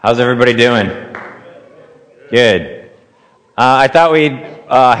How's everybody doing? Good. I thought we'd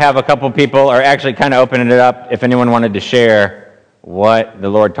have a couple people, or actually kind of open it up if anyone wanted to share what the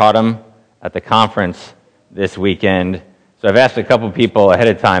Lord taught them at the conference this weekend. So I've asked a couple people ahead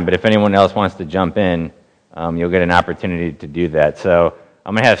of time, but if anyone else wants to jump in, you'll get an opportunity to do that. So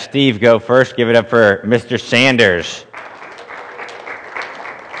I'm going to have Steve go first. Give it up for Mr. Sanders.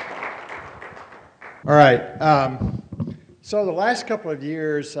 All right. So the last couple of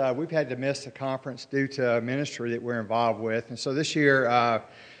years, we've had to miss the conference due to a ministry that we're involved with. And so this year, I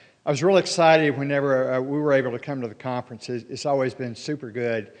was really excited whenever we were able to come to the conference. It's always been super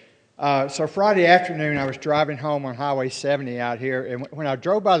good. So Friday afternoon, I was driving home on Highway 70 out here. And when I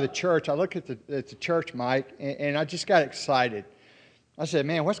drove by the church, I looked at the church, Mike, and I just got excited. I said,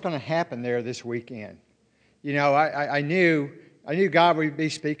 man, what's going to happen there this weekend? You know, I knew God would be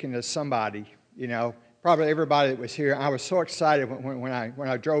speaking to somebody, you know, probably everybody that was here. I was so excited when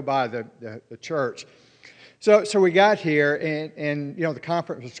I drove by the church. So we got here, and you know, the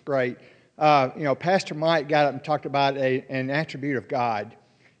conference was great. You know, Pastor Mike got up and talked about an attribute of God.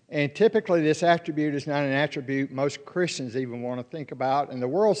 And typically this attribute is not an attribute most Christians even want to think about, and the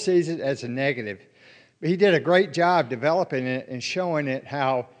world sees it as a negative. But he did a great job developing it and showing it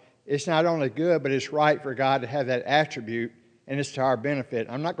how it's not only good, but it's right for God to have that attribute, and it's to our benefit.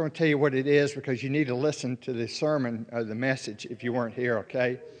 I'm not going to tell you what it is because you need to listen to the sermon or the message if you weren't here,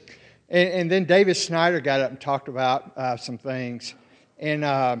 okay? And then David Snyder got up and talked about some things.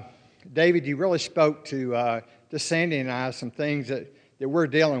 And David, you really spoke to Sandy and I some things that we're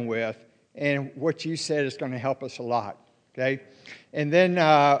dealing with, and what you said is going to help us a lot, okay? And then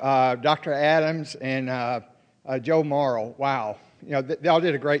Dr. Adams and Joe Morrow, wow. You know, they all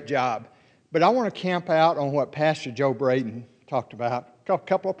did a great job. But I want to camp out on what Pastor Joe Braden talked about, a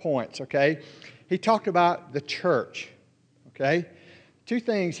couple of points, okay? He talked about the church, okay? Two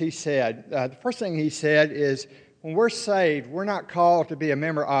things he said. The first thing he said is, when we're saved, we're not called to be a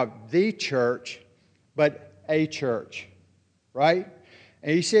member of the church, but a church, right?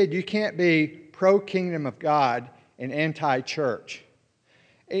 And he said you can't be pro-kingdom of God and anti-church.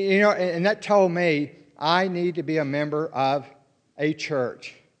 You know, and that told me I need to be a member of a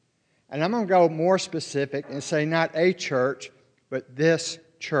church. And I'm going to go more specific and say not a church, but this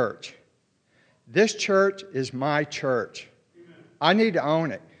church. This church is my church. Amen. I need to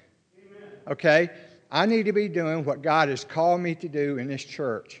own it. Amen. Okay? I need to be doing what God has called me to do in this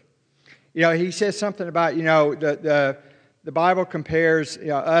church. You know, he says something about, you know, the Bible compares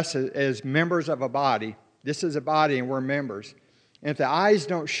us as members of a body. This is a body and we're members. And if the eyes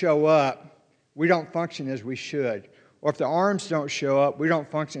don't show up, we don't function as we should. Or if the arms don't show up, we don't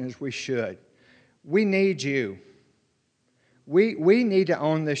function as we should. We need you. We need to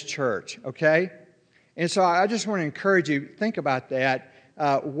own this church, okay? And so I just want to encourage you, think about that.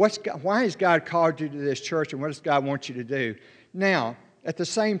 Why has God called you to this church, and what does God want you to do? Now, at the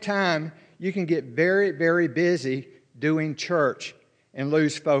same time, you can get very, very busy doing church and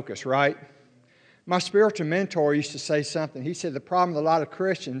lose focus, right? My spiritual mentor used to say something. He said the problem with a lot of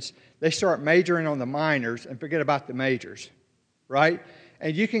Christians, they start majoring on the minors and forget about the majors, right?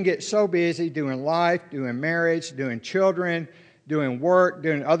 And you can get so busy doing life, doing marriage, doing children, doing work,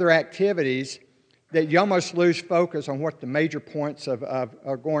 doing other activities that you almost lose focus on what the major points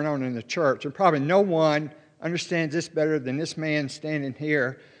are going on in the church. And probably no one understands this better than this man standing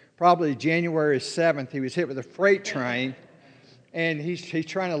here. Probably January 7th, he was hit with a freight train, and he's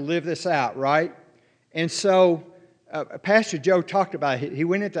trying to live this out, right? And so Pastor Joe talked about it. He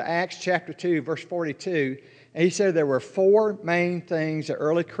went into Acts chapter 2, verse 42, and he said there were four main things that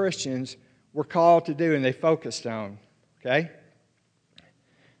early Christians were called to do and they focused on, okay?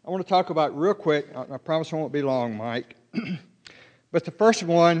 I want to talk about real quick. I promise it won't be long, Mike. But the first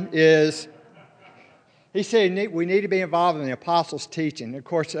one is, he said we need to be involved in the apostles' teaching. Of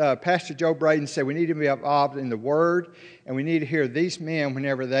course, Pastor Joe Braden said we need to be involved in the Word, and we need to hear these men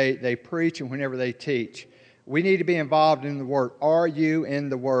whenever they preach and whenever they teach. We need to be involved in the Word. Are you in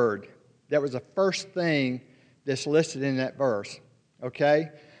the Word? That was the first thing that's listed in that verse, okay?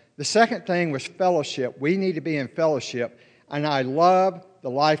 The second thing was fellowship. We need to be in fellowship, and I love the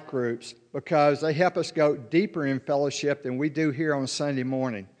life groups because they help us go deeper in fellowship than we do here on Sunday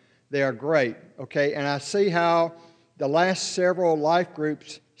morning. They are great, okay? And I see how the last several life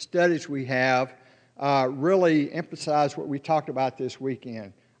groups studies we have really emphasize what we talked about this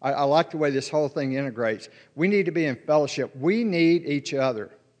weekend. I like the way this whole thing integrates. We need to be in fellowship. We need each other,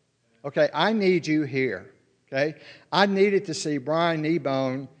 okay? I need you here, okay? I needed to see Brian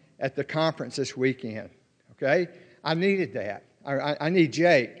Kneebone at the conference this weekend, okay? I needed that. I need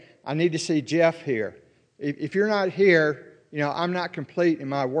Jake. I need to see Jeff here. If you're not here, I'm not complete in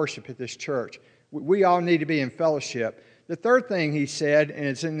my worship at this church. We all need to be in fellowship. The third thing he said, and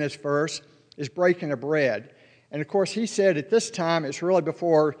it's in this verse, is breaking of bread. And of course, he said at this time, it's really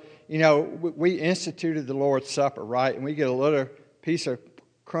before, we instituted the Lord's Supper, right? And we get a little piece of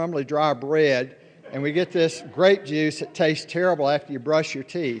crumbly dry bread, and we get this grape juice that tastes terrible after you brush your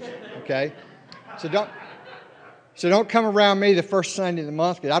teeth, okay? So don't come around me the first Sunday of the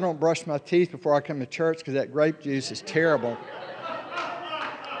month, because I don't brush my teeth before I come to church because that grape juice is terrible.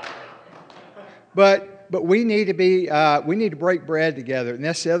 But we need to break bread together, and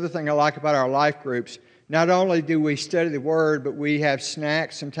that's the other thing I like about our life groups. Not only do we study the Word, but we have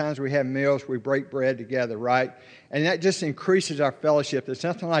snacks. Sometimes we have meals. We break bread together, right? And that just increases our fellowship. There's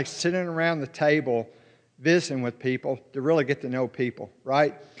nothing like sitting around the table visiting with people to really get to know people,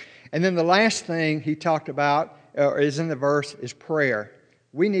 right? And then the last thing he talked about, or is in the verse, is prayer.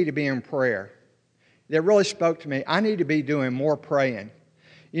 We need to be in prayer. That really spoke to me. I need to be doing more praying.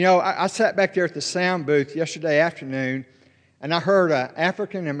 I sat back there at the sound booth yesterday afternoon, and I heard an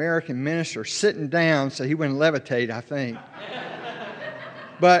African-American minister sitting down so he wouldn't levitate, I think.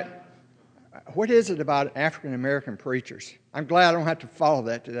 But what is it about African-American preachers? I'm glad I don't have to follow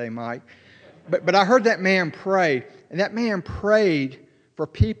that today, Mike. But I heard that man pray, and that man prayed for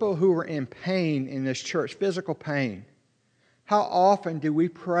people who were in pain in this church, physical pain. How often do we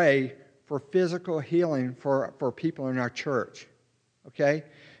pray for physical healing for people in our church? Okay?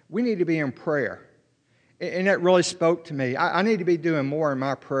 We need to be in prayer. And that really spoke to me. I need to be doing more in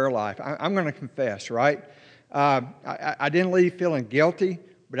my prayer life. I'm going to confess, right? I didn't leave feeling guilty,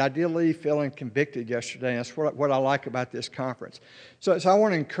 but I did leave feeling convicted yesterday. And that's what I like about this conference. So I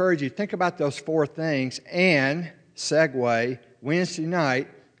want to encourage you, think about those four things. And, segue, Wednesday night,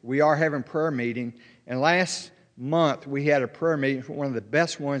 we are having prayer meeting. And last month, we had a prayer meeting, one of the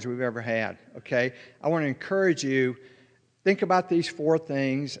best ones we've ever had. Okay? I want to encourage you, think about these four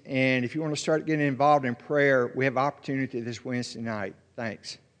things, and if you want to start getting involved in prayer, we have opportunity this Wednesday night.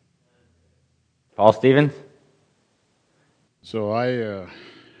 Thanks. Paul Stevens? So I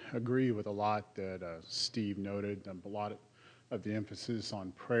agree with a lot that Steve noted, a lot of the emphasis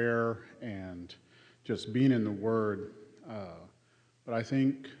on prayer and just being in the Word. But I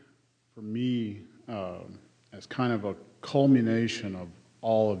think for me, as kind of a culmination of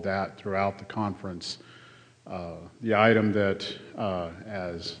all of that throughout the conference, the item that,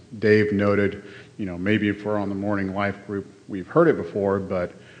 as Dave noted, maybe if we're on the morning life group, we've heard it before,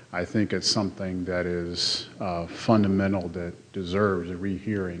 but I think it's something that is fundamental that deserves a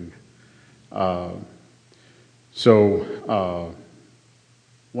rehearing. So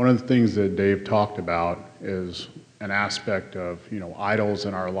one of the things that Dave talked about is an aspect of, idols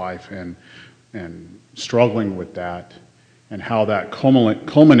in our life and struggling with that and how that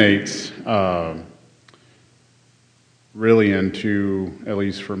culminates really into, at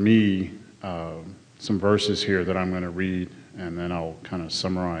least for me, some verses here that I'm going to read, and then I'll kind of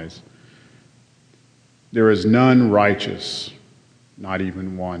summarize. There is none righteous, not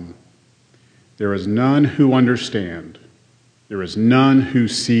even one. There is none who understand. There is none who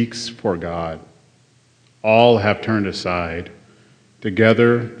seeks for God. All have turned aside.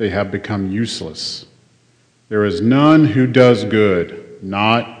 Together they have become useless. There is none who does good,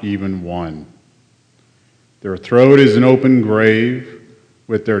 not even one. Their throat is an open grave.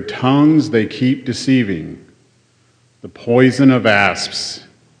 With their tongues they keep deceiving. The poison of asps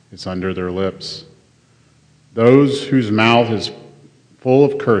is under their lips. Those whose mouth is full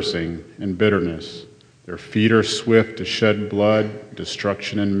of cursing and bitterness. Their feet are swift to shed blood.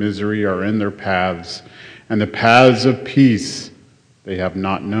 Destruction and misery are in their paths. And the paths of peace they have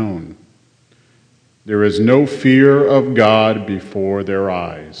not known. There is no fear of God before their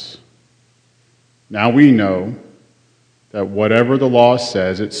eyes. Now we know that whatever the law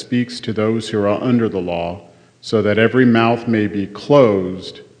says, it speaks to those who are under the law, so that every mouth may be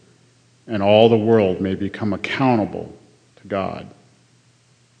closed and all the world may become accountable to God.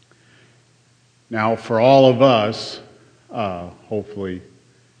 Now, for all of us, hopefully,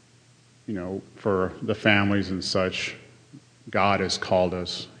 for the families and such, God has called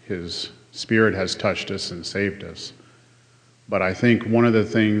us. His Spirit has touched us and saved us. But I think one of the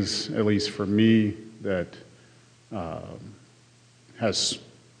things, at least for me, that has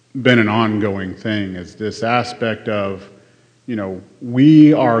been an ongoing thing is this aspect of,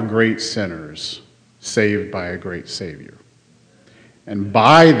 we are great sinners saved by a great Savior. And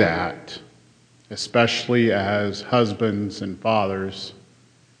by that, especially as husbands and fathers,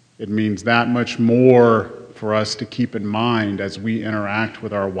 it means that much more for us to keep in mind as we interact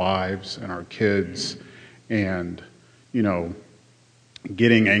with our wives and our kids and,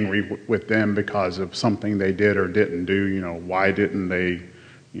 getting angry with them because of something they did or didn't do. Why didn't they,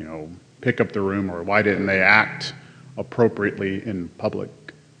 pick up the room, or why didn't they act appropriately in public?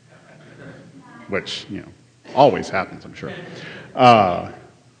 Which, always happens, I'm sure.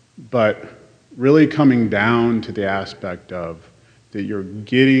 But really coming down to the aspect of that you're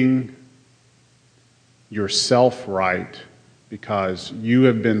getting yourself right because you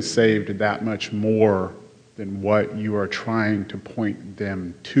have been saved that much more than what you are trying to point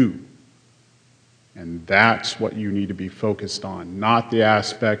them to. And that's what you need to be focused on, not the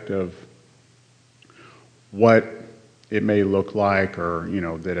aspect of what it may look like, or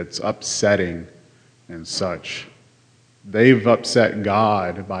that it's upsetting and such. They've upset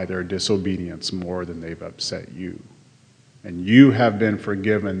God by their disobedience more than they've upset you. And you have been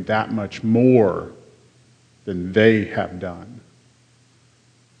forgiven that much more than they have done.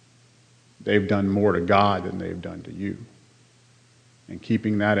 They've done more to God than they've done to you. And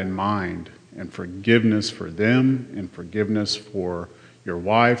keeping that in mind, and forgiveness for them, and forgiveness for your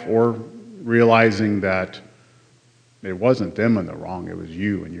wife, or realizing that it wasn't them in the wrong, it was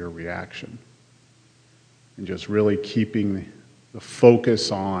you and your reaction. And just really keeping the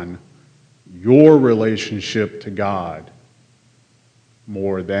focus on your relationship to God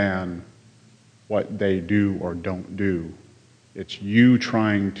more than what they do or don't do. It's you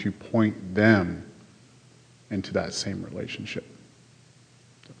trying to point them into that same relationship.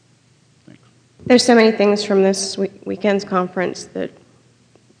 So, thanks. There's so many things from this weekend's conference that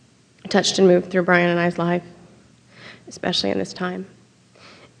touched and moved through Brian and I's life, especially in this time.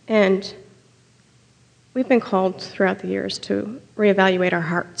 And we've been called throughout the years to reevaluate our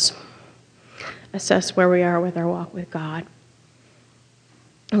hearts, assess where we are with our walk with God.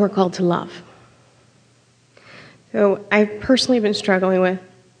 And we're called to love. So I've personally been struggling with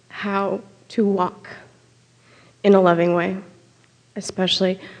how to walk in a loving way,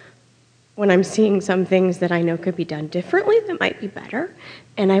 especially when I'm seeing some things that I know could be done differently that might be better,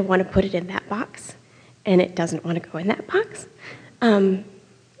 and I want to put it in that box, and it doesn't want to go in that box.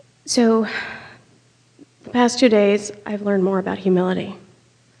 So the past 2 days, I've learned more about humility,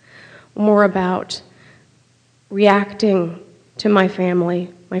 more about reacting to my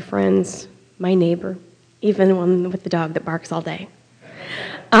family, my friends, my neighbor, even the one with the dog that barks all day.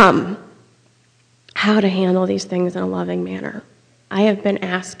 How to handle these things in a loving manner. I have been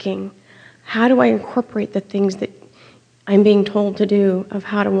asking, how do I incorporate the things that I'm being told to do of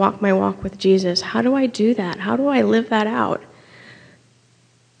how to walk my walk with Jesus? How do I do that? How do I live that out?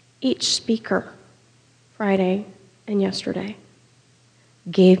 Each speaker, Friday and yesterday,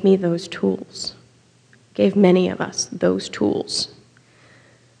 gave me those tools, gave many of us those tools.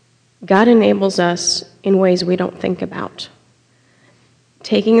 God enables us in ways we don't think about.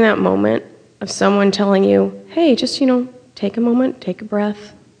 Taking that moment of someone telling you, hey, just, take a moment, take a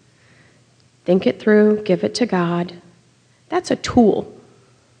breath, think it through, give it to God. That's a tool.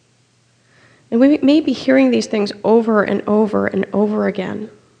 And we may be hearing these things over and over and over again.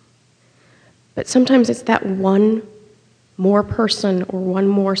 But sometimes it's that one more person, or one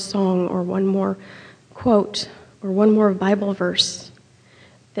more song, or one more quote, or one more Bible verse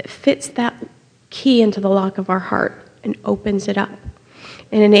that fits that key into the lock of our heart and opens it up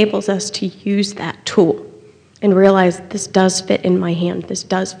and enables us to use that tool and realize this does fit in my hand, this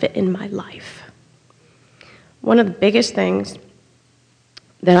does fit in my life. One of the biggest things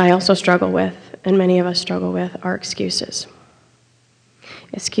that I also struggle with, and many of us struggle with, are excuses.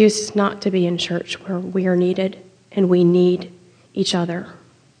 Excuses not to be in church where we are needed and we need each other.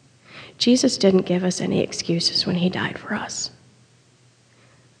 Jesus didn't give us any excuses when he died for us.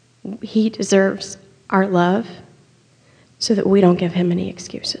 He deserves our love so that we don't give him any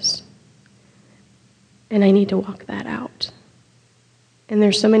excuses. And I need to walk that out. And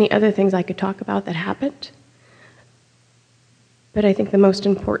there's so many other things I could talk about that happened. But I think the most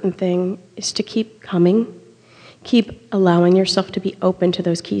important thing is to keep coming, keep allowing yourself to be open to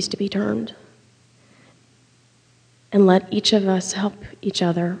those keys to be turned. And let each of us help each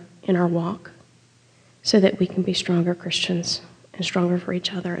other in our walk so that we can be stronger Christians and stronger for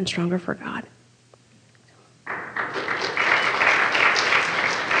each other and stronger for God.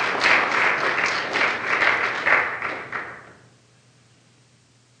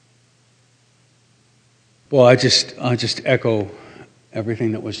 Well, I just echo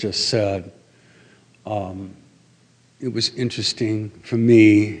everything that was just said. It was interesting for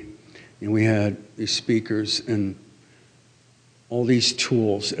me, and we had these speakers, and all these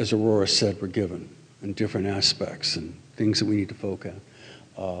tools, as Aurora said, were given in different aspects and things that we need to focus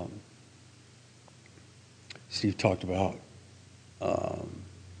on. Steve talked about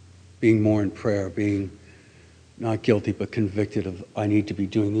being more in prayer, being not guilty, but convicted of I need to be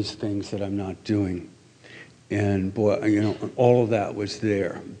doing these things that I'm not doing. And boy, all of that was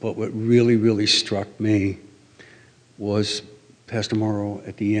there. But what really, really struck me was Pastor Morrow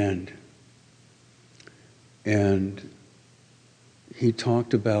at the end. And he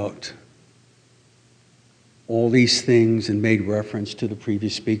talked about all these things and made reference to the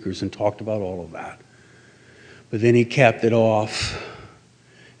previous speakers and talked about all of that. But then he capped it off,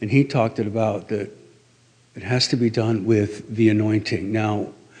 and he talked about that it has to be done with the anointing. Now,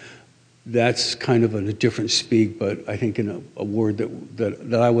 that's kind of a different speak, but I think in a word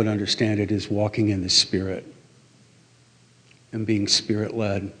that I would understand it is walking in the Spirit and being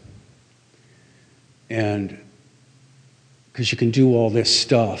Spirit-led. And because you can do all this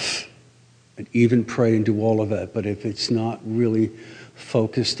stuff and even pray and do all of that, but if it's not really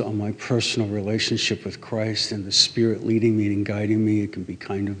focused on my personal relationship with Christ and the Spirit leading me and guiding me, it can be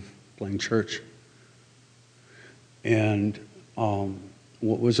kind of playing church. And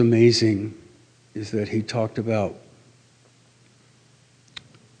what was amazing is that he talked about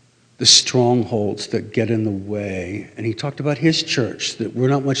the strongholds that get in the way. And he talked about his church, that we're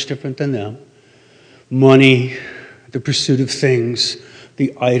not much different than them. Money, the pursuit of things,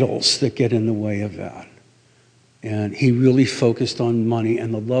 the idols that get in the way of that. And he really focused on money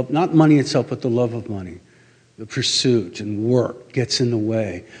and the love, not money itself, but the love of money. The pursuit and work gets in the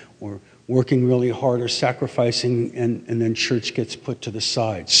way, or working really hard or sacrificing, and then church gets put to the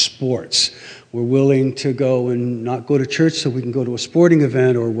side. Sports. We're willing to go and not go to church so we can go to a sporting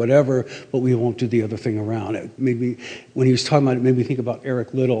event or whatever, but we won't do the other thing around it. Maybe when he was talking about it, it made me think about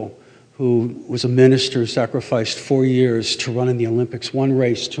Eric Liddell, who was a minister, sacrificed 4 years to run in the Olympics, one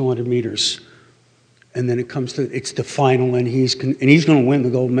race, 200 meters. And then it's the final, and he's going to win the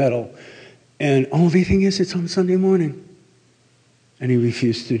gold medal. And the thing is, it's on Sunday morning. And he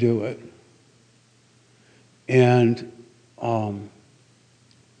refused to do it. And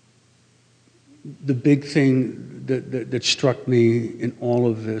the big thing that struck me in all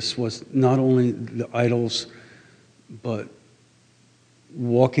of this was not only the idols, but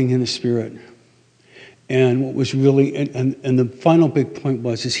walking in the Spirit. And what was really, and the final big point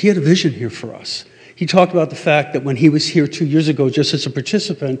is he had a vision here for us. He talked about the fact that when he was here 2 years ago, just as a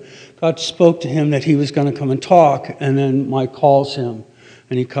participant, God spoke to him that he was going to come and talk, and then Mike calls him.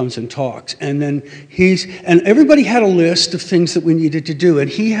 And he comes and talks. And then and everybody had a list of things that we needed to do. And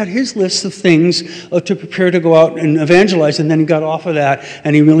he had his list of things to prepare to go out and evangelize. And then he got off of that,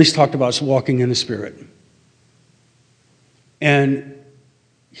 and he really talked about walking in the Spirit. And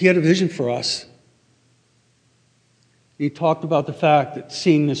he had a vision for us. He talked about the fact that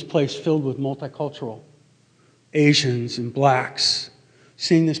seeing this place filled with multicultural Asians and blacks,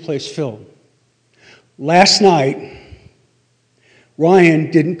 seeing this place filled. Last night, Ryan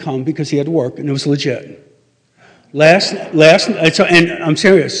didn't come because he had to work, and it was legit. And I'm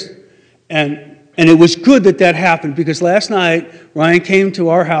serious. And it was good that happened, because last night, Ryan came to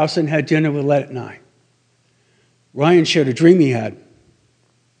our house and had dinner with Let and I. Ryan shared a dream he had.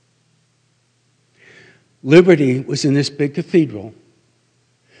 Liberty was in this big cathedral,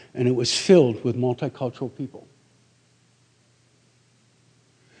 and it was filled with multicultural people.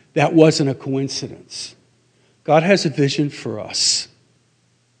 That wasn't a coincidence. God has a vision for us.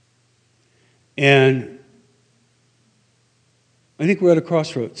 And I think we're at a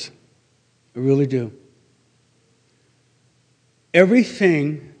crossroads. I really do.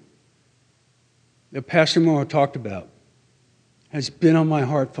 Everything that Pastor Morrow talked about has been on my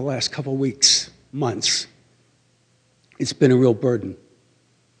heart for the last couple of weeks, months. It's been a real burden.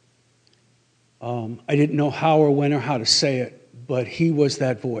 I didn't know how or when or how to say it, but he was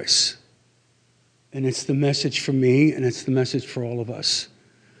that voice. And it's the message for me, and it's the message for all of us.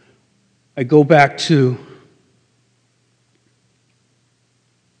 I go back to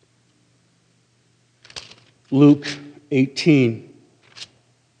Luke 18,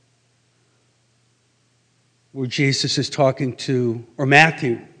 where Jesus is talking to, or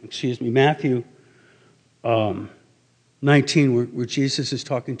Matthew 19, where Jesus is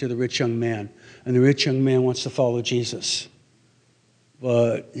talking to the rich young man. And the rich young man wants to follow Jesus.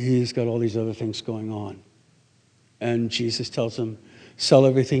 But he's got all these other things going on. And Jesus tells him, sell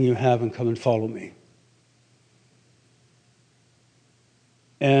everything you have and come and follow me.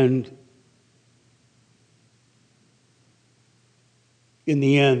 And in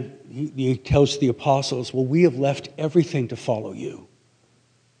the end, he tells the apostles, well, we have left everything to follow you.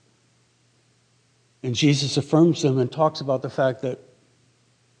 And Jesus affirms them and talks about the fact that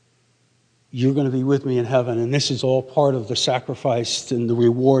you're going to be with me in heaven, and this is all part of the sacrifice, and the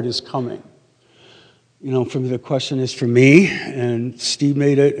reward is coming. For me, the question is for me, and Steve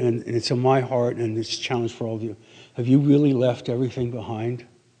made it, and it's in my heart, and it's a challenge for all of you. Have you really left everything behind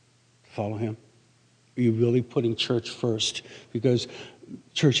to follow him? Are you really putting church first? Because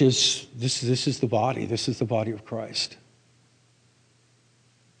church is, this is the body. This is the body of Christ.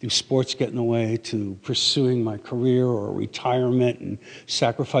 Do sports get in the way to pursuing my career or retirement and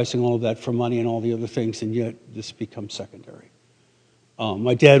sacrificing all of that for money and all the other things, and yet this becomes secondary?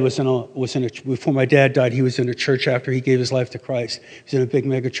 My dad before my dad died, he was in a church after he gave his life to Christ. He was in a big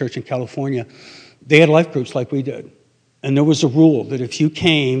mega church in California. They had life groups like we did. And there was a rule that if you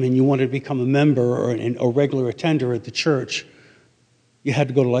came and you wanted to become a member or a regular attender at the church, you had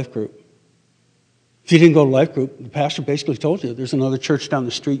to go to life group. If you didn't go to life group, the pastor basically told you, there's another church down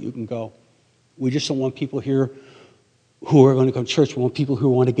the street you can go. We just don't want people here who are going to come to church. We want people who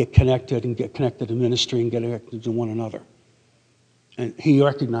want to get connected to ministry and get connected to one another. And he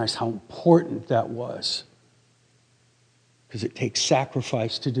recognized how important that was, because it takes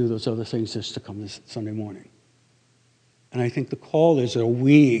sacrifice to do those other things just to come this Sunday morning. And I think the call is, are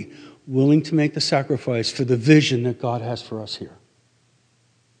we willing to make the sacrifice for the vision that God has for us here?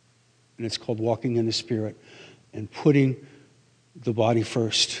 And it's called walking in the Spirit and putting the body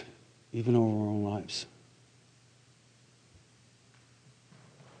first, even over our own lives.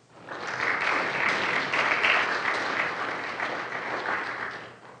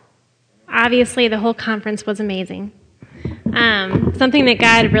 Obviously, the whole conference was amazing. Something that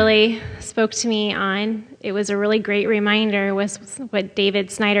God really spoke to me on, it was a really great reminder, was what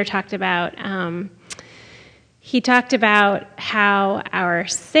David Snyder talked about. He talked about how our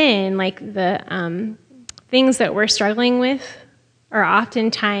sin, like the things that we're struggling with, are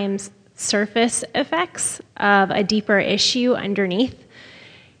oftentimes surface effects of a deeper issue underneath.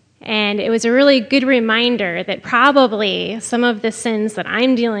 And it was a really good reminder that probably some of the sins that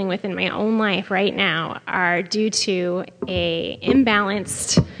I'm dealing with in my own life right now are due to a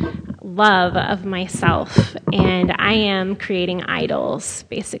imbalanced love of myself, and I am creating idols,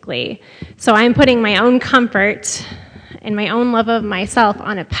 basically. So I'm putting my own comfort and my own love of myself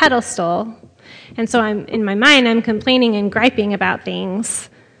on a pedestal, and so in my mind, I'm complaining and griping about things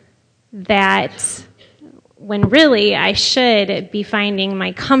that, when really I should be finding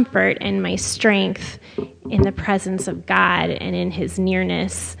my comfort and my strength in the presence of God and in his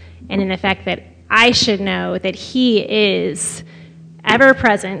nearness, and in the fact that I should know that he is ever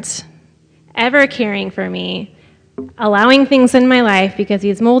present, ever caring for me, allowing things in my life because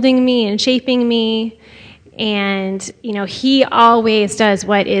he's molding me and shaping me, and he always does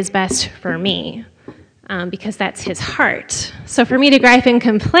what is best for me, because that's his heart. So for me to gripe and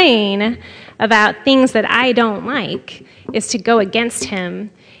complain about things that I don't like is to go against him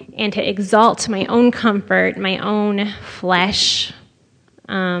and to exalt my own comfort, my own flesh.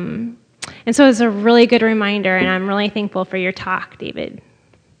 And so it's a really good reminder, and I'm really thankful for your talk, David.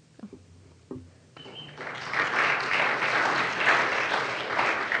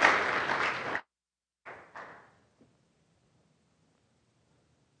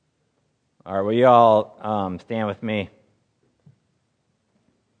 All right, will you all stand with me?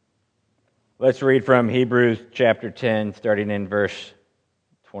 Let's read from Hebrews chapter 10, starting in verse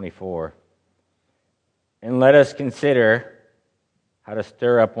 24. And let us consider how to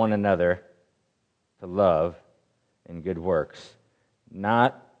stir up one another to love and good works,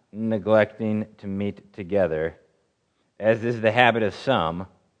 not neglecting to meet together, as is the habit of some,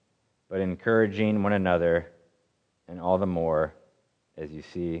 but encouraging one another, and all the more as you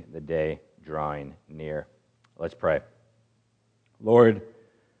see the day drawing near. Let's pray. Lord,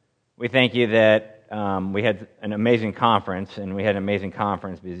 we thank you that we had an amazing conference, and we had an amazing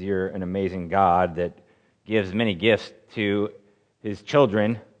conference because you're an amazing God that gives many gifts to his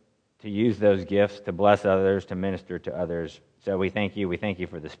children to use those gifts to bless others, to minister to others. So we thank you. We thank you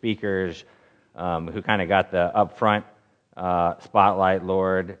for the speakers who kind of got the upfront spotlight,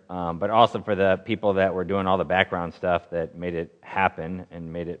 Lord, but also for the people that were doing all the background stuff that made it happen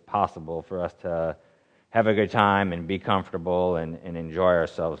and made it possible for us to have a good time and be comfortable and enjoy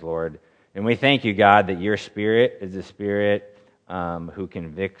ourselves, Lord. And we thank you, God, that your Spirit is the Spirit who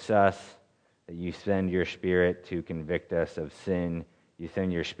convicts us, that you send your Spirit to convict us of sin. You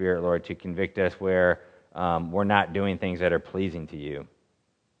send your Spirit, Lord, to convict us where we're not doing things that are pleasing to you.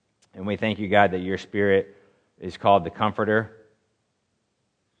 And we thank you, God, that your Spirit is called the Comforter,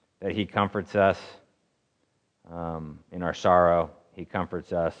 that he comforts us in our sorrow. He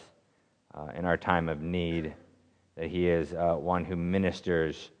comforts us in our time of need, that he is one who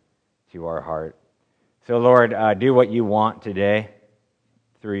ministers to our heart. So, Lord, do what you want today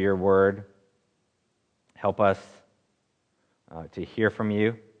through your word. Help us to hear from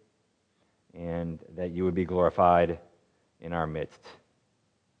you, and that you would be glorified in our midst.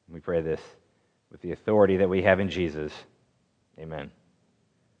 We pray this with the authority that we have in Jesus. Amen.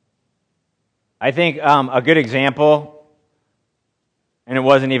 I think a good example, and it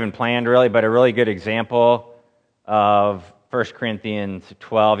wasn't even planned really, but a really good example of 1 Corinthians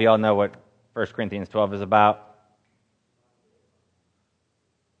 12. You all know what 1 Corinthians 12 is about?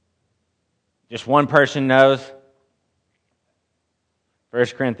 Just one person knows? 1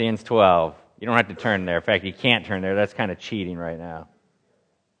 Corinthians 12. You don't have to turn there. In fact, you can't turn there. That's kind of cheating right now.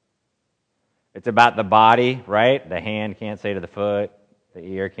 It's about the body, right? The hand can't say to the foot. The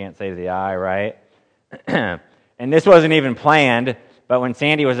ear can't say to the eye, right? And this wasn't even planned, but when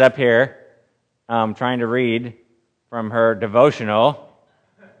Sandy was up here trying to read from her devotional,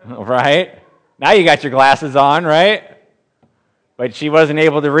 right? Now you got your glasses on, right? But she wasn't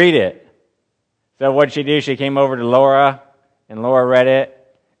able to read it. So what did she do? She came over to Laura, and Laura read it.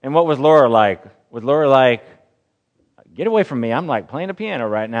 And what was Laura like? Was Laura like, get away from me, I'm like playing a piano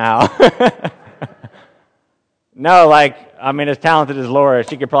right now. No, as talented as Laura,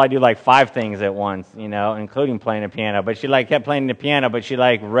 she could probably do like 5 things at once, including playing a piano. But she kept playing the piano, but she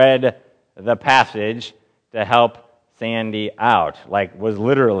read the passage to help Sandy out, was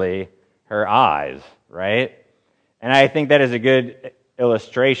literally her eyes, right? And I think that is a good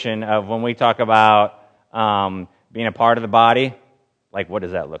illustration of when we talk about being a part of the body, what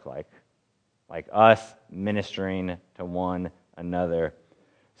does that look like? Like us ministering to one another.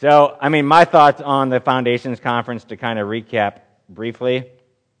 So, my thoughts on the Foundations Conference, to kind of recap briefly,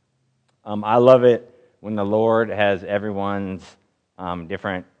 I love it when the Lord has everyone's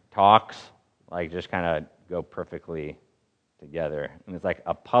different talks, just kind of go perfectly together. And it's like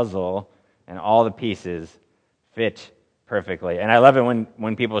a puzzle, and all the pieces fit perfectly. And I love it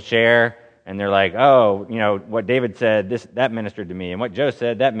when people share, and they're like, oh, what David said, that ministered to me, and what Joe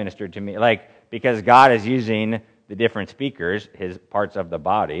said, that ministered to me. Because God is using the different speakers, his parts of the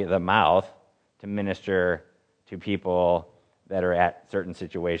body, the mouth, to minister to people that are at certain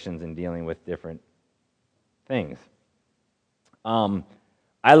situations and dealing with different things.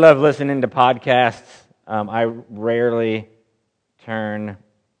 I love listening to podcasts. I rarely turn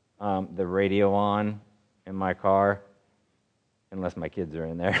the radio on in my car, unless my kids are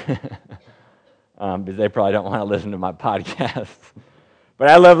in there, because they probably don't want to listen to my podcasts. But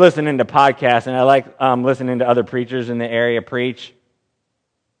I love listening to podcasts, and I like listening to other preachers in the area preach.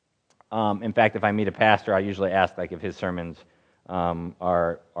 In fact, if I meet a pastor, I usually ask if his sermons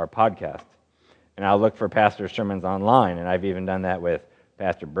are podcasts. And I'll look for pastor sermons online, and I've even done that with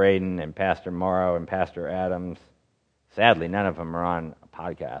Pastor Braden and Pastor Morrow and Pastor Adams. Sadly, none of them are on a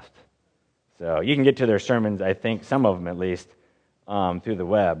podcast. So you can get to their sermons, I think, some of them at least, through the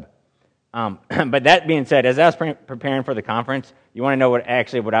web. But that being said, as I was preparing for the conference, you want to know what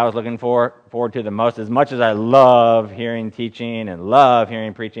I was looking forward to the most? As much as I love hearing teaching and love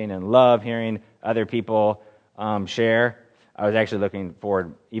hearing preaching and love hearing other people share, I was actually looking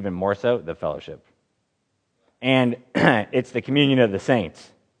forward even more so the fellowship. And it's the communion of the saints.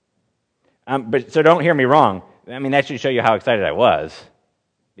 So don't hear me wrong. That should show you how excited I was,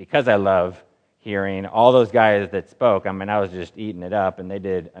 because I love hearing all those guys that spoke. I was just eating it up, and they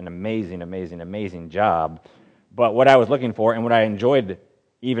did an amazing, amazing, amazing job. But what I was looking for, and what I enjoyed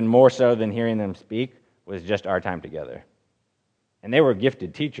even more so than hearing them speak, was just our time together. And they were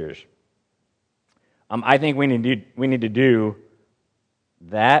gifted teachers. I think we need to do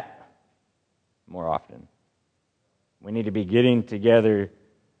that more often. We need to be getting together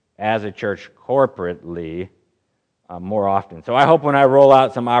as a church corporately more often. So I hope when I roll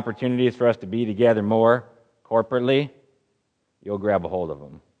out some opportunities for us to be together more corporately, you'll grab a hold of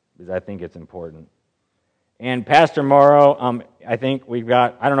them, because I think it's important. And Pastor Morrow, I think we've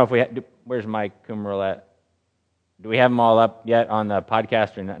got, I don't know if we have, where's Mike Kummerl at? Do we have them all up yet on the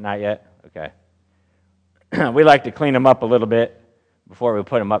podcast or not yet? Okay. We like to clean them up a little bit before we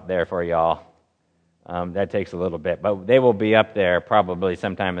put them up there for y'all. That takes a little bit, but they will be up there probably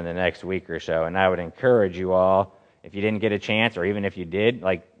sometime in the next week or so, and I would encourage you all, if you didn't get a chance, or even if you did,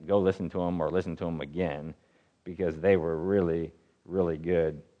 go listen to them or listen to them again, because they were really, really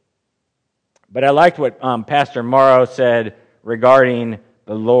good. But I liked what Pastor Morrow said regarding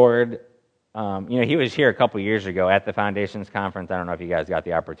the Lord. He was here a couple years ago at the Foundations Conference. I don't know if you guys got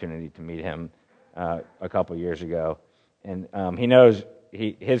the opportunity to meet him a couple years ago. And he knows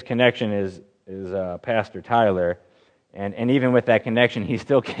his connection is Pastor Tyler. And even with that connection, he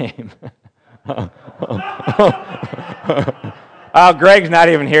still came. Oh, Greg's not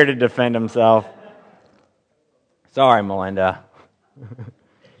even here to defend himself. Sorry, Melinda.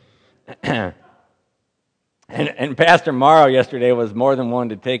 And Pastor Morrow yesterday was more than one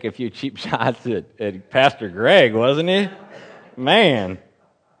to take a few cheap shots at Pastor Greg, wasn't he? Man.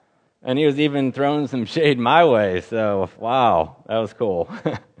 And he was even throwing some shade my way. So, wow, that was cool.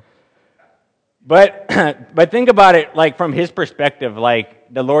 But think about it like from his perspective,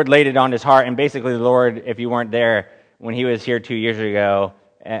 like the Lord laid it on his heart, and basically the Lord, if you weren't there when he was here 2 years ago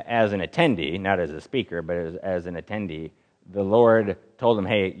as an attendee, not as a speaker, but as an attendee, the Lord told him,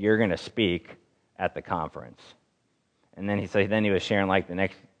 hey, you're going to speak at the conference. And then he was sharing like the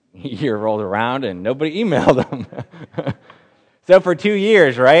next year rolled around and nobody emailed him. So for 2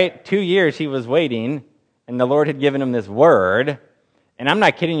 years, right? 2 years he was waiting, and the Lord had given him this word. And I'm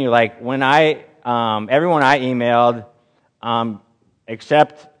not kidding you, like when everyone I emailed,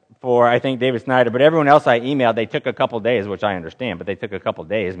 except for, I think, David Snyder, but everyone else I emailed, they took a couple days, which I understand, but they took a couple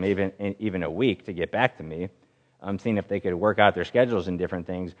days, maybe even a week to get back to me, seeing if they could work out their schedules and different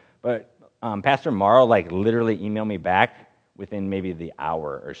things. But Pastor Morrow, like, literally emailed me back within maybe the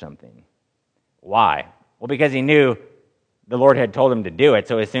hour or something. Why? Well, because he knew the Lord had told him to do it,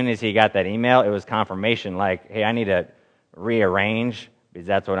 so as soon as he got that email, it was confirmation, like, hey, I need to rearrange, because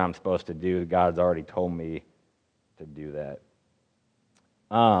that's what I'm supposed to do. God's already told me to do that.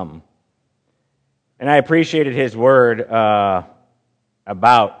 And I appreciated his word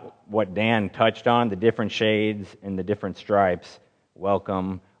about what Dan touched on, the different shades and the different stripes.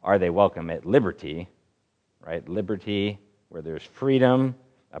 Welcome. Are they welcome at liberty? Right? Liberty, where there's freedom,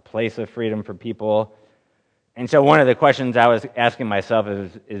 a place of freedom for people. And so one of the questions I was asking myself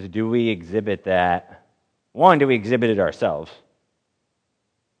is do we exhibit that? One, do we exhibit it ourselves?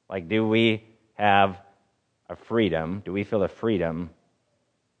 Like, do we have a freedom? Do we feel a freedom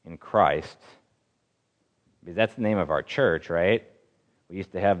in Christ? Because that's the name of our church, right? We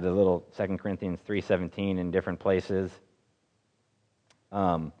used to have the little 2 Corinthians 3:17 in different places.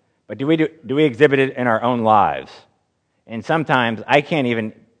 But do we exhibit it in our own lives? And sometimes I can't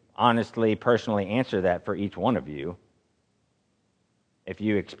even honestly, personally answer that for each one of you. If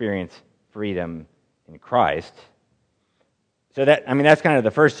you experience freedom in Christ. So that's kind of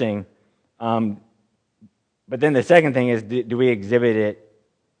the first thing. But then the second thing is, do we exhibit it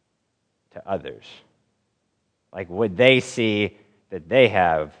to others? Like, would they see that they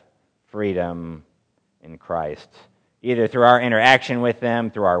have freedom in Christ? Either through our interaction with them,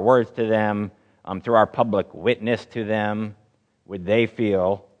 through our words to them, through our public witness to them, would they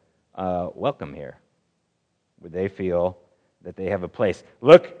feel welcome here? Would they feel that they have a place?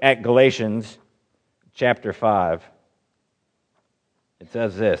 Look at Galatians chapter 5. It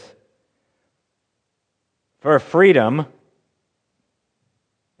says this: for freedom,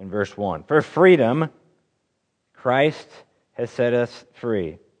 in verse 1, for freedom, Christ has set us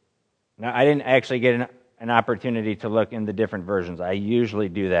free. Now, I didn't actually get an opportunity to look in the different versions. I usually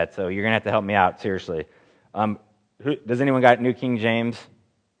do that, so you're going to have to help me out, seriously. Does anyone got New King James?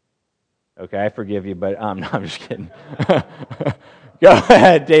 Okay, I forgive you, but no, I'm just kidding. Go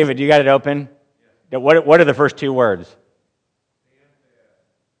ahead, David, you got it open? What are the first two words?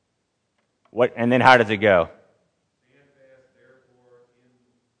 What, and then how does it go?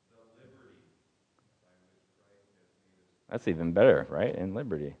 That's even better, right? In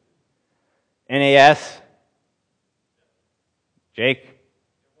liberty. NAS? Jake?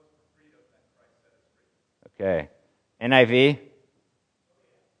 Okay. NIV?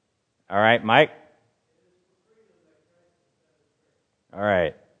 All right, Mike? All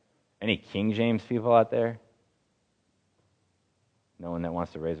right. Any King James people out there? No one that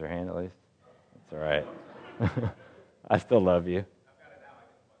wants to raise their hand at least? That's all right. I still love you.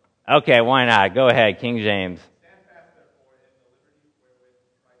 Okay, why not? Go ahead, King James.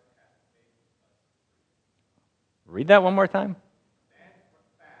 Read that one more time.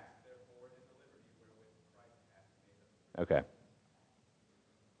 Okay.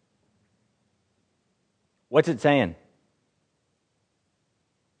 What's it saying?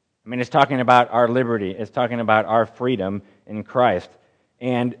 I mean, it's talking about our liberty. It's talking about our freedom in Christ.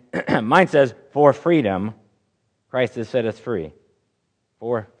 And mine says, for freedom, Christ has set us free.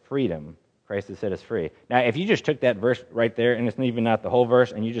 For freedom, Christ has set us free. Now, if you just took that verse right there, and it's even not the whole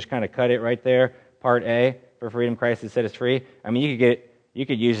verse, and you just kind of cut it right there, part A, for freedom, Christ has set us free, I mean, you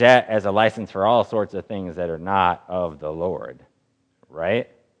could use that as a license for all sorts of things that are not of the Lord, right?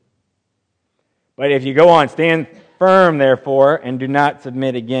 But if you go on, stand firm, therefore, and do not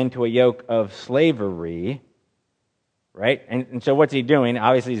submit again to a yoke of slavery, right? And so what's he doing?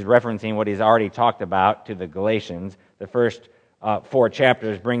 Obviously, he's referencing what he's already talked about to the Galatians, the first 4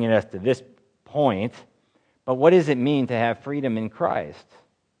 chapters bringing us to this point. But what does it mean to have freedom in Christ?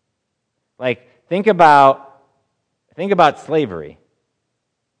 Like, think about slavery.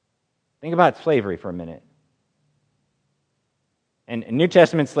 Think about slavery for a minute. And New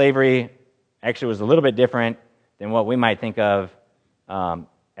Testament slavery actually was a little bit different than what we might think of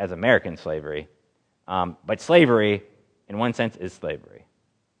as American slavery. But slavery, in one sense, is slavery.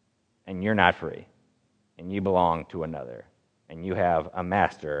 And you're not free. And you belong to another. And you have a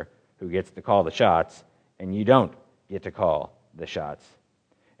master who gets to call the shots, and you don't get to call the shots.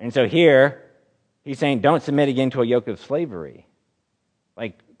 And so here, he's saying, don't submit again to a yoke of slavery.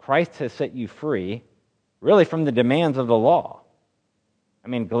 Like, Christ has set you free, really from the demands of the law. I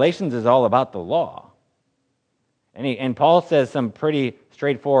mean, Galatians is all about the law. And Paul says some pretty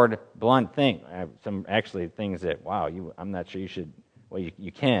straightforward, blunt things. Some actually things that, wow, I'm not sure you should, well,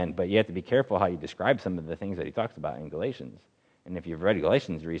 you can, but you have to be careful how you describe some of the things that he talks about in Galatians. And if you've read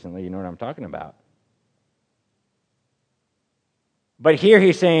Galatians recently, you know what I'm talking about. But here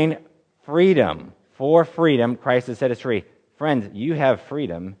he's saying freedom. For freedom, Christ has set us free. Friends, you have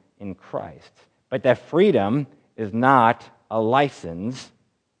freedom in Christ. But that freedom is not a license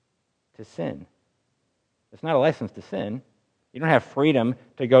to sin. It's not a license to sin. You don't have freedom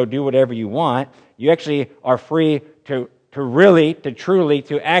to go do whatever you want. You actually are free to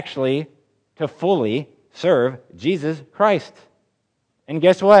fully serve Jesus Christ. And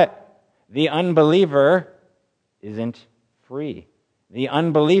guess what? The unbeliever isn't free. The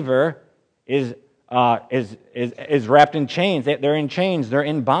unbeliever is wrapped in chains. They're in chains. They're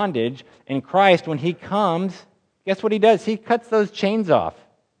in bondage. And Christ, when he comes, guess what he does? He cuts those chains off.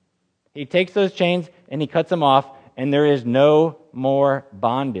 He takes those chains and he cuts them off, and there is no more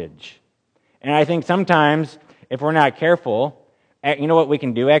bondage. And I think sometimes, if we're not careful, you know what we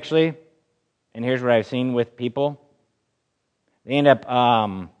can do actually? And here's what I've seen with people. They end up,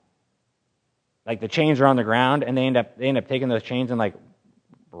 like the chains are on the ground, and they end up taking those chains and like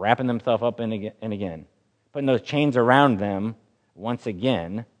wrapping themselves up and again, putting those chains around them once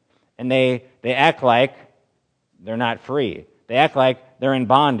again, and they act like they're not free. They act like they're in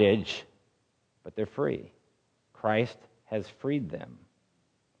bondage, but they're free. Christ has freed them.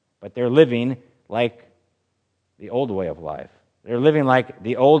 But they're living like the old way of life. They're living like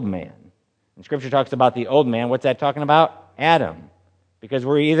the old man. And Scripture talks about the old man. What's that talking about? Adam. Because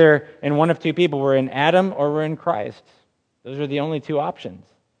we're either in one of two people. We're in Adam or we're in Christ. Those are the only two options.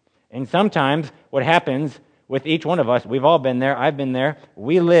 And sometimes what happens with each one of us, we've all been there, I've been there,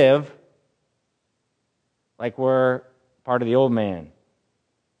 we live like we're part of the old man,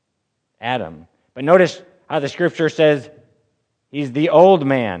 Adam. But notice how the Scripture says he's the old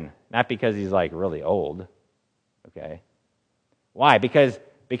man, not because he's like really old, okay? Why? Because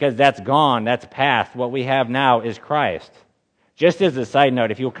that's gone, that's past. What we have now is Christ. Just as a side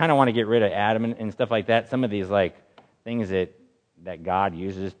note, if you kind of want to get rid of Adam and stuff like that, some of these like things that God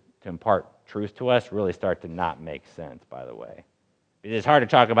uses to impart truth to us really start to not make sense, by the way. It's hard to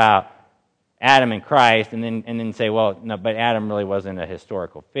talk about Adam and Christ and then say, well, no, but Adam really wasn't a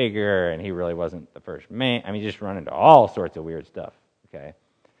historical figure and he really wasn't the first man. I mean, you just run into all sorts of weird stuff, okay?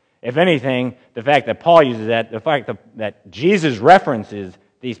 If anything, the fact that Paul uses that, the fact that Jesus references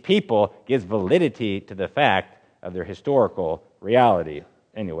these people gives validity to the fact of their historical reality.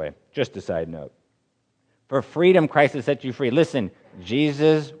 Anyway, just a side note. For freedom, Christ has set you free. Listen,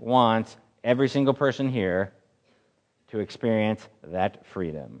 Jesus wants every single person here to experience that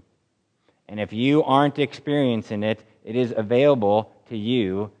freedom. And if you aren't experiencing it, it is available to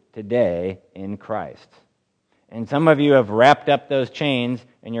you today in Christ. And some of you have wrapped up those chains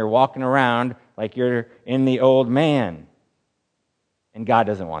and you're walking around like you're in the old man. And God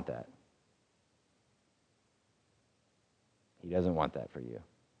doesn't want that. He doesn't want that for you.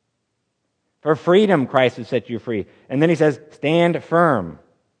 For freedom, Christ has set you free. And then he says, stand firm,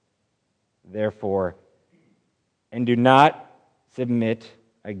 therefore, and do not submit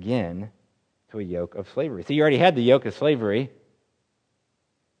again to a yoke of slavery. So you already had the yoke of slavery,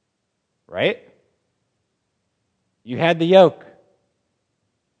 right? You had the yoke,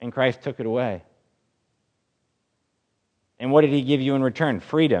 and Christ took it away. And what did he give you in return?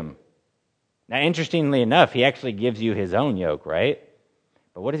 Freedom. Now, interestingly enough, he actually gives you his own yoke, right?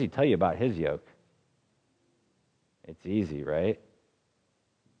 But what does he tell you about his yoke? It's easy, right?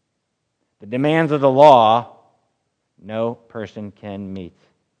 The demands of the law, no person can meet.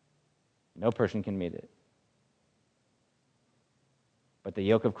 No person can meet it. But the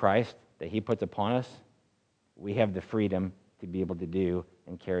yoke of Christ that he puts upon us, we have the freedom to be able to do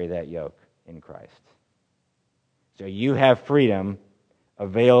and carry that yoke in Christ. So you have freedom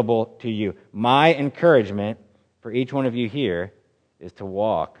available to you. My encouragement for each one of you here is to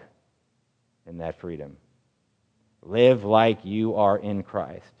walk in that freedom. Live like you are in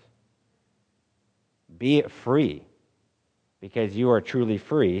Christ. Be free, because you are truly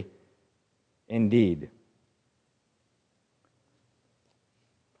free indeed.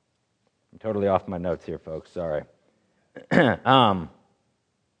 I'm totally off my notes here, folks. Sorry.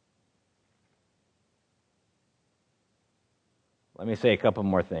 let me say a couple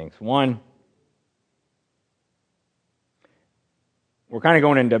more things. One, we're kind of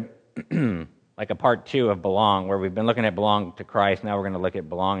going into like a part 2 of belong, where we've been looking at belong to Christ. Now we're going to look at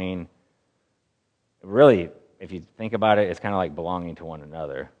belonging. Really, if you think about it, it's kind of like belonging to one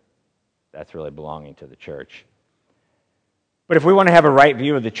another. That's really belonging to the church. But if we want to have a right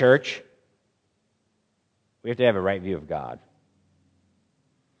view of the church, we have to have a right view of God.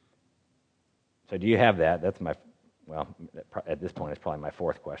 So do you have that? That's my, well, at this point, it's probably my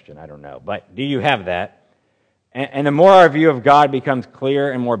 4th question. I don't know. But do you have that? And the more our view of God becomes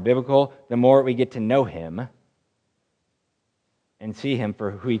clear and more biblical, the more we get to know Him and see Him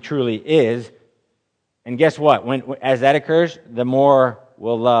for who He truly is. And guess what? As that occurs, the more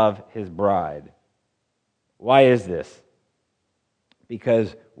we'll love His bride. Why is this?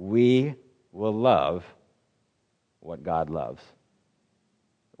 Because we will love what God loves.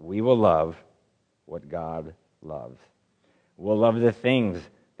 We will love what God loves. We'll love the things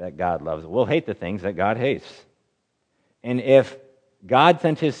that God loves. We'll hate the things that God hates. And if God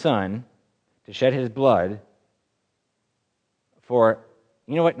sent His Son to shed His blood for,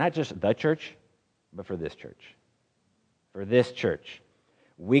 you know what, not just the church, but for this church. For this church.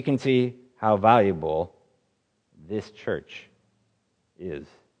 We can see how valuable this church is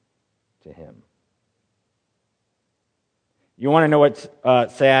to Him. You want to know what's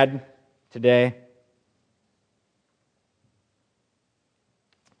sad today?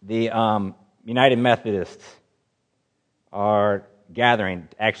 The United Methodists are gathering,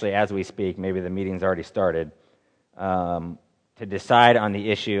 actually as we speak, maybe the meeting's already started, to decide on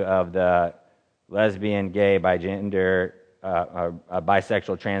the issue of the lesbian, gay, bisexual,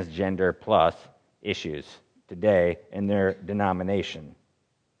 transgender plus issues today in their denomination.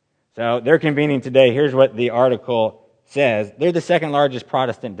 So they're convening today. Here's what the article says. They're the second largest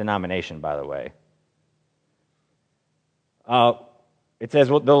Protestant denomination, by the way. It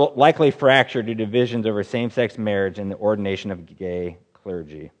says, well, they'll likely fracture due to divisions over same-sex marriage and the ordination of gay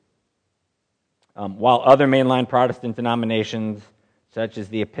clergy. While other mainline Protestant denominations, such as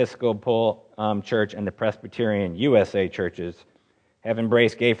the Episcopal Church and the Presbyterian USA churches, have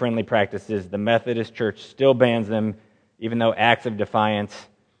embraced gay-friendly practices, the Methodist Church still bans them, even though acts of defiance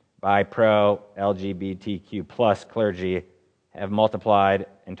by pro-LGBTQ plus clergy have multiplied,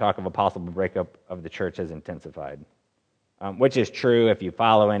 and talk of a possible breakup of the church has intensified. Which is true if you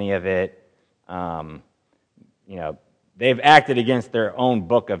follow any of it. They've acted against their own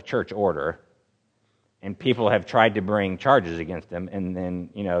book of church order, and people have tried to bring charges against them, and then,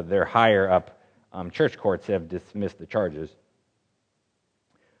 their higher up church courts have dismissed the charges.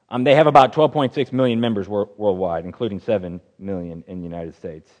 They have about 12.6 million members worldwide, including 7 million in the United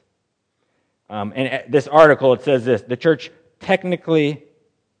States. And this article, it says this: the church technically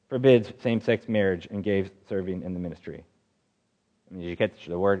forbids same-sex marriage and gay serving in the ministry. Did you catch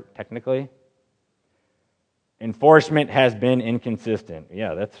the word technically? Enforcement has been inconsistent.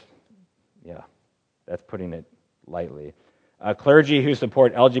 That's putting it lightly. Clergy who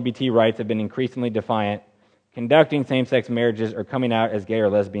support LGBT rights have been increasingly defiant, conducting same-sex marriages or coming out as gay or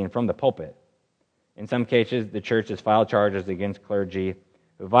lesbian from the pulpit. In some cases, the church has filed charges against clergy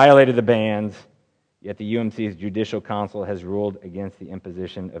who violated the bans, yet the UMC's Judicial Council has ruled against the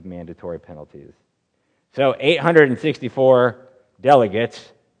imposition of mandatory penalties. So 864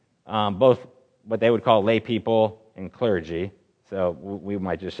 delegates, both what they would call lay people and clergy, so we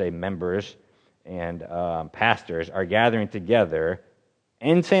might just say members and pastors, are gathering together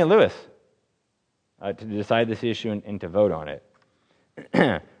in St. Louis to decide this issue and to vote on it.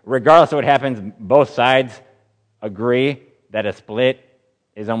 Regardless of what happens, both sides agree that a split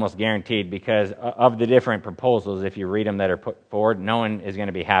is almost guaranteed, because of the different proposals, if you read them that are put forward, no one is going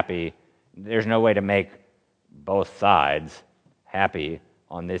to be happy. There's no way to make both sides happy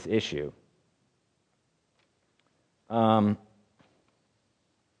on this issue. Why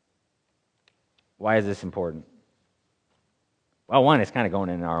is this important? Well, one, it's kind of going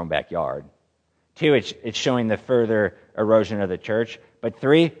in our own backyard. Two, it's showing the further erosion of the church. But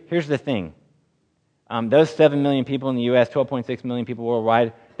three, here's the thing. Those 7 million people in the U.S., 12.6 million people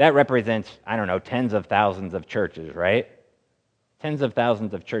worldwide, that represents, tens of thousands of churches, right? Tens of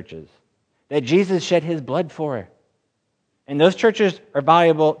thousands of churches that Jesus shed His blood for. And those churches are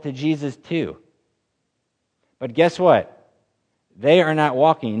valuable to Jesus too. But guess what? They are not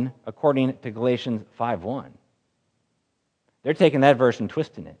walking according to Galatians 5:1. They're taking that verse and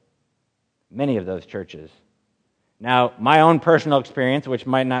twisting it. Many of those churches. Now, my own personal experience, which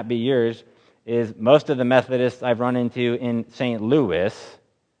might not be yours, is most of the Methodists I've run into in St. Louis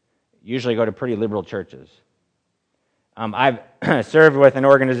usually go to pretty liberal churches. I've served with an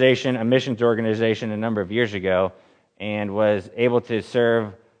organization, a missions organization, a number of years ago, and was able to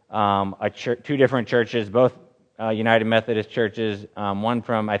serve two different churches, both United Methodist churches, one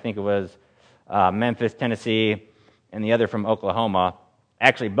from, I think it was Memphis, Tennessee, and the other from Oklahoma.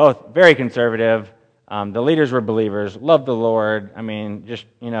 Actually, both very conservative. The leaders were believers, loved the Lord. I mean, just,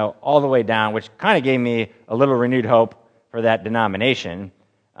 all the way down, which kind of gave me a little renewed hope for that denomination.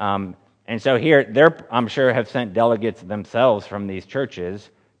 And so here, I'm sure, have sent delegates themselves from these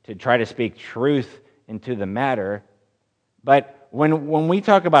churches to try to speak truth into the matter. But when we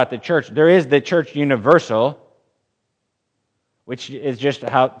talk about the church, there is the church universal, which is just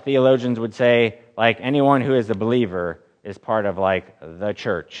how theologians would say, like, anyone who is a believer is part of, like, the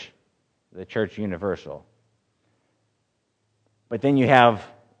church universal. But then you have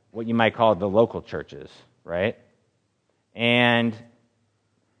what you might call the local churches, right? And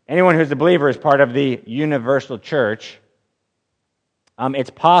anyone who's a believer is part of the universal church.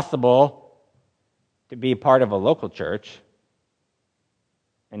 It's possible to be part of a local church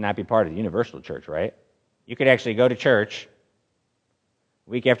and not be part of the universal church, right? You could actually go to church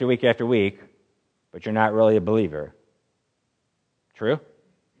week after week after week, but you're not really a believer. True?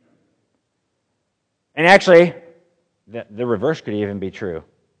 And actually, the reverse could even be true.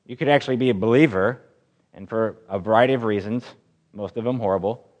 You could actually be a believer, and for a variety of reasons, most of them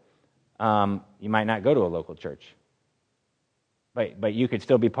horrible, you might not go to a local church. But you could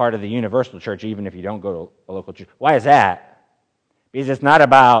still be part of the universal church even if you don't go to a local church. Why is that? Because it's not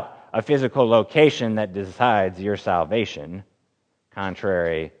about a physical location that decides your salvation,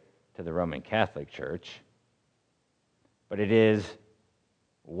 contrary to the Roman Catholic Church. But it is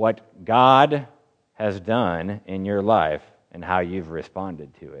what God has done in your life and how you've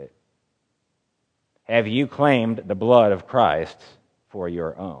responded to it. Have you claimed the blood of Christ for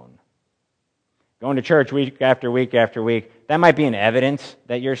your own? Going to church week after week after week, that might be an evidence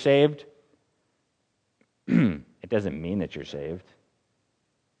that you're saved. It doesn't mean that you're saved.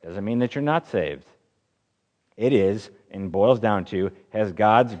 It doesn't mean that you're not saved. It is, and boils down to, has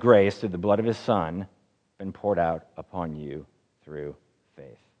God's grace through the blood of His Son been poured out upon you through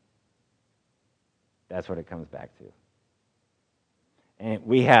faith? That's what it comes back to. And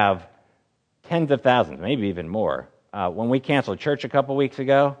we have tens of thousands, maybe even more. When we canceled church a couple weeks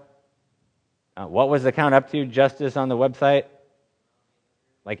ago, what was the count up to, Justice, on the website?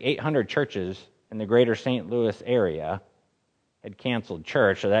 Like 800 churches in the greater St. Louis area had canceled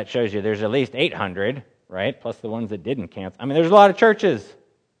church, so that shows you there's at least 800, right, plus the ones that didn't cancel. I mean, there's a lot of churches.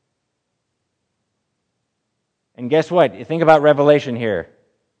 And guess what? You think about Revelation here.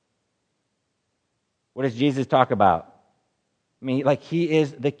 What does Jesus talk about? I mean, like, He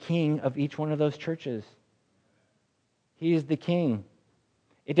is the king of each one of those churches. He is the king.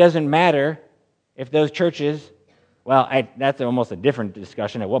 It doesn't matter if those churches, well, that's almost a different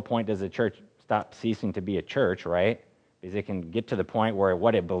discussion. At what point does a church stop ceasing to be a church, right? Because it can get to the point where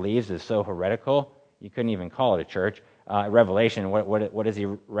what it believes is so heretical, you couldn't even call it a church. Revelation, what does he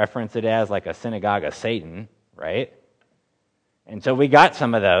reference it as? Like a synagogue of Satan, right? And so we got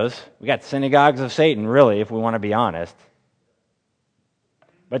some of those. We got synagogues of Satan, really, if we want to be honest.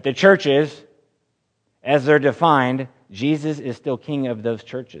 But the churches, as they're defined, Jesus is still king of those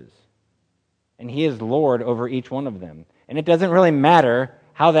churches. And He is Lord over each one of them. And it doesn't really matter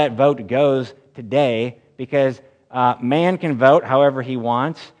how that vote goes today, because man can vote however he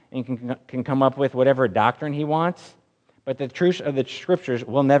wants and can come up with whatever doctrine he wants, but the truth of the Scriptures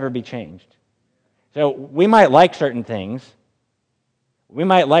will never be changed. So we might like certain things, we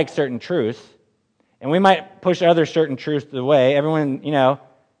might like certain truths, and we might push other certain truths away. Everyone,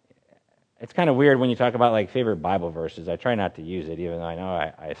 it's kind of weird when you talk about like favorite Bible verses. I try not to use it, even though I know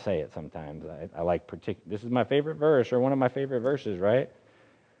I say it sometimes. I like this is my favorite verse or one of my favorite verses, right?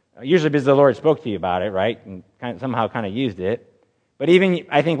 Usually because the Lord spoke to you about it, right, and somehow used it. But even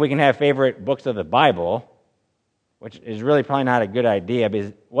I think we can have favorite books of the Bible, which is really probably not a good idea,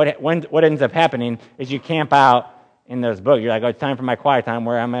 because what ends up happening is you camp out in those books. You're like, oh, it's time for my quiet time.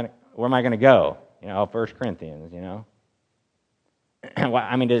 Where am I going to go? 1 Corinthians,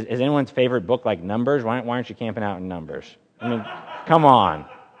 I mean, is anyone's favorite book like Numbers? Why aren't you camping out in Numbers? I mean, come on.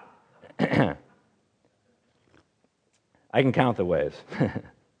 I can count the ways.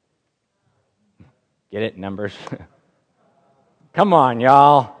 Get it? Numbers? Come on,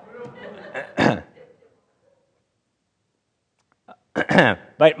 y'all.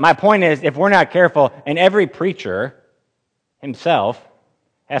 But my point is, if we're not careful, and every preacher himself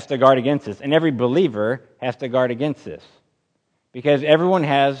has to guard against this, and every believer has to guard against this, because everyone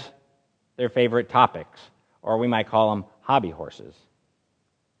has their favorite topics, or we might call them hobby horses.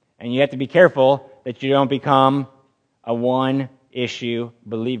 And you have to be careful that you don't become a one-issue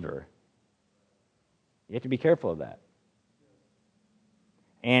believer. You have to be careful of that.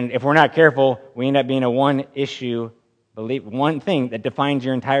 And if we're not careful, we end up being a one-issue belief, one thing that defines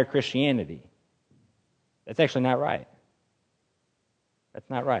your entire Christianity. That's actually not right. That's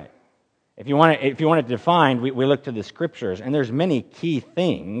not right. If you want it defined, we look to the Scriptures, and there's many key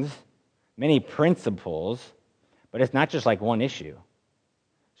things, many principles, but it's not just like one issue.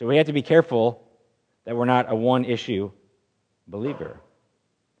 So we have to be careful that we're not a one-issue believer.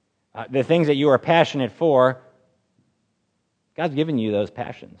 The things that you are passionate for, God's given you those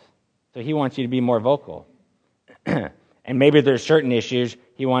passions. So He wants you to be more vocal. And maybe there's certain issues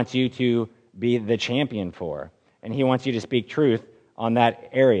He wants you to be the champion for. And He wants you to speak truth on that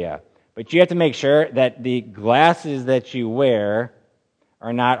area. But you have to make sure that the glasses that you wear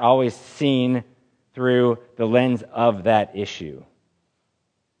are not always seen through the lens of that issue.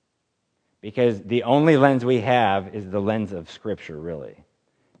 Because the only lens we have is the lens of Scripture, really.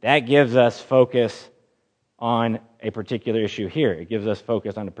 That gives us focus on a particular issue here. It gives us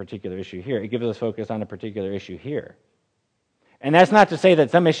focus on a particular issue here. It gives us focus on a particular issue here. And that's not to say that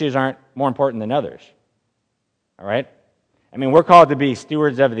some issues aren't more important than others. All right? I mean, we're called to be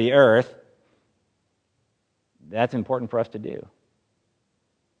stewards of the earth. That's important for us to do.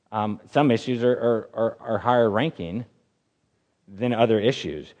 Some issues are higher ranking than other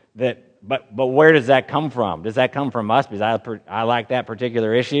issues. But where does that come from? Does that come from us because I like that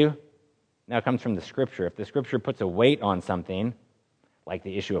particular issue? No, it comes from the Scripture. If the Scripture puts a weight on something, like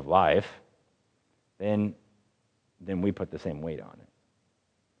the issue of life, then we put the same weight on it.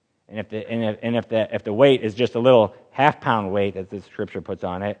 And if the weight is just a little half-pound weight that the Scripture puts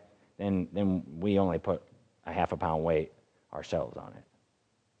on it, then we only put a half-a-pound weight ourselves on it.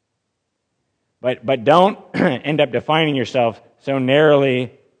 But don't end up defining yourself so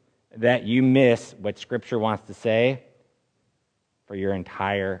narrowly that you miss what Scripture wants to say for your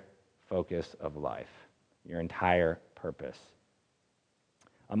entire focus of life, your entire purpose.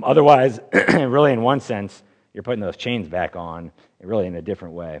 Otherwise, really in one sense, you're putting those chains back on, really in a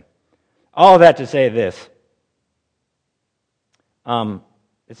different way. All of that to say this.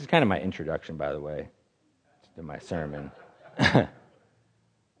 This is kind of my introduction, by the way, to my sermon.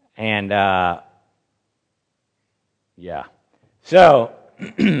 And, yeah. So,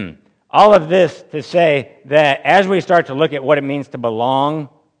 all of this to say that as we start to look at what it means to belong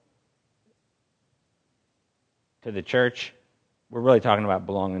to the church, we're really talking about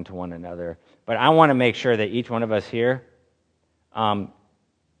belonging to one another. But I want to make sure that each one of us here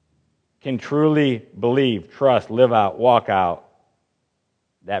can truly believe, trust, live out, walk out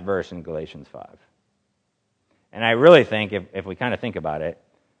that verse in Galatians 5. And I really think, if we kind of think about it,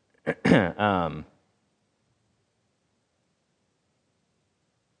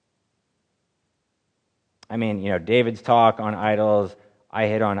 I mean, David's talk on idols, I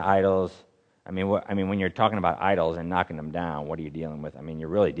hit on idols. I mean, when you're talking about idols and knocking them down, what are you dealing with? I mean, you're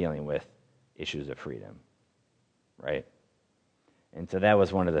really dealing with issues of freedom, right? And so that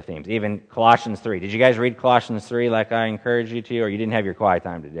was one of the themes. Even Colossians 3. Did you guys read Colossians 3 like I encouraged you to, or you didn't have your quiet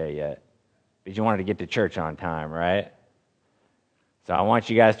time today yet? Because you wanted to get to church on time, right? So I want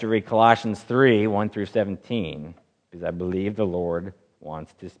you guys to read Colossians 3, 1 through 17, because I believe the Lord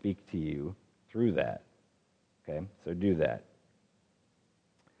wants to speak to you through that. Okay, so do that.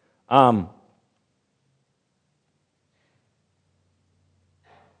 I'm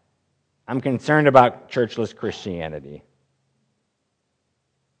concerned about churchless Christianity.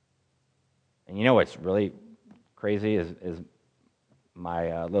 And you know what's really crazy is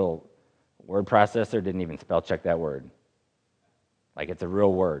my little word processor didn't even spell check that word. Like it's a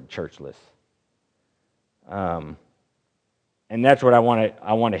real word, churchless. And that's what I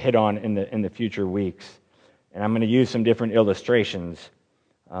want to hit on in the future weeks. And I'm going to use some different illustrations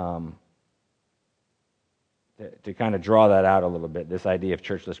to kind of draw that out a little bit, this idea of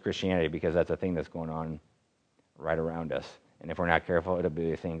churchless Christianity, because that's a thing that's going on right around us. And if we're not careful, it'll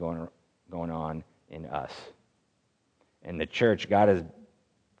be a thing going on in us. And the church, God has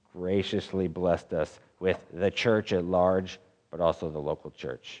graciously blessed us with the church at large, but also the local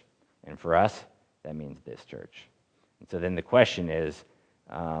church. And for us, that means this church. And so then the question is,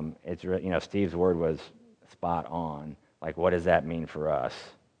 Steve's word was spot on. Like, what does that mean for us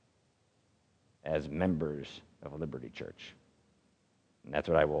as members of Liberty Church? And that's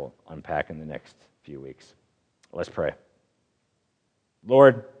what I will unpack in the next few weeks. Let's pray.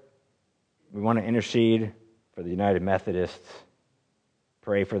 Lord, we want to intercede for the United Methodists.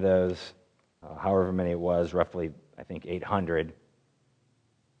 Pray for those, however many it was, roughly, I think, 800.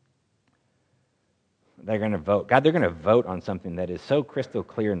 They're going to vote. God, they're going to vote on something that is so crystal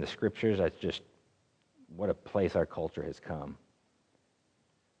clear in the Scriptures. That's just what a place our culture has come.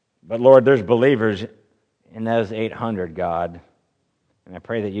 But Lord, there's believers in those 800, God, And I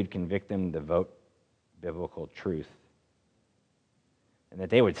pray that you'd convict them to vote biblical truth. And that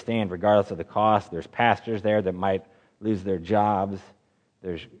they would stand regardless of the cost. There's pastors there that might lose their jobs.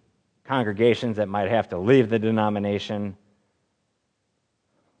 There's congregations that might have to leave the denomination.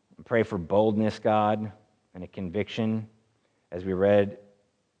 I pray for boldness, God, and a conviction, as we read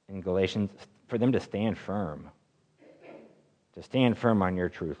in Galatians, for them to stand firm. To stand firm on your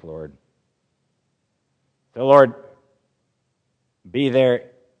truth, Lord. So, Lord, be there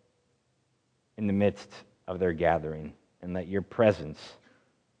in the midst of their gathering, and let your presence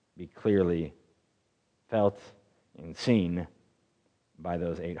be clearly felt and seen by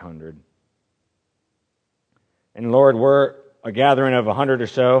those 800. And Lord, we're a gathering of 100 or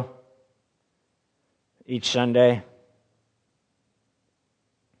so each Sunday.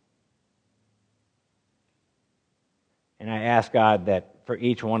 And I ask, God, that for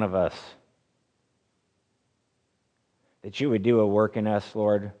each one of us, that you would do a work in us,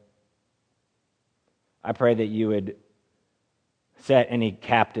 Lord. I pray that you would set any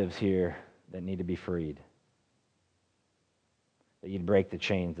captives here that need to be freed. That you'd break the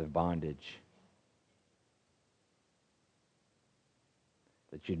chains of bondage.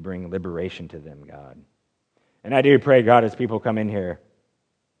 That you'd bring liberation to them, God. And I do pray, God, as people come in here,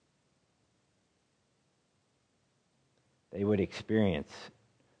 they would experience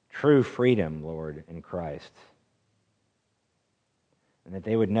true freedom, Lord, in Christ. And that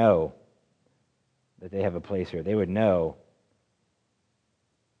they would know that they have a place here. They would know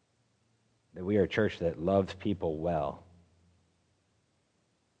that we are a church that loves people well.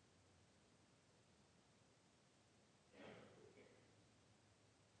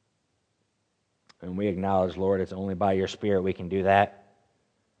 And we acknowledge, Lord, it's only by your Spirit we can do that.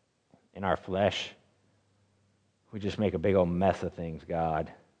 In our flesh, we just make a big old mess of things,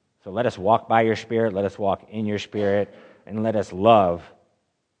 God. So let us walk by your Spirit, let us walk in your Spirit, and let us love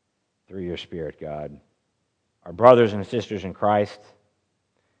through your Spirit, God. Our brothers and sisters in Christ,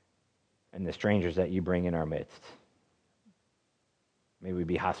 and the strangers that you bring in our midst. May we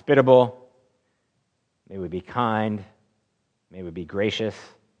be hospitable. May we be kind. May we be gracious.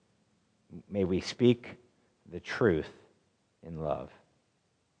 May we speak the truth in love.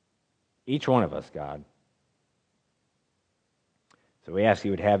 Each one of us, God. So we ask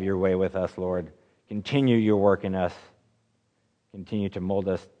you would have your way with us, Lord. Continue your work in us. Continue to mold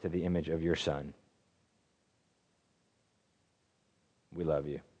us to the image of your Son. We love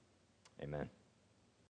you. Amen.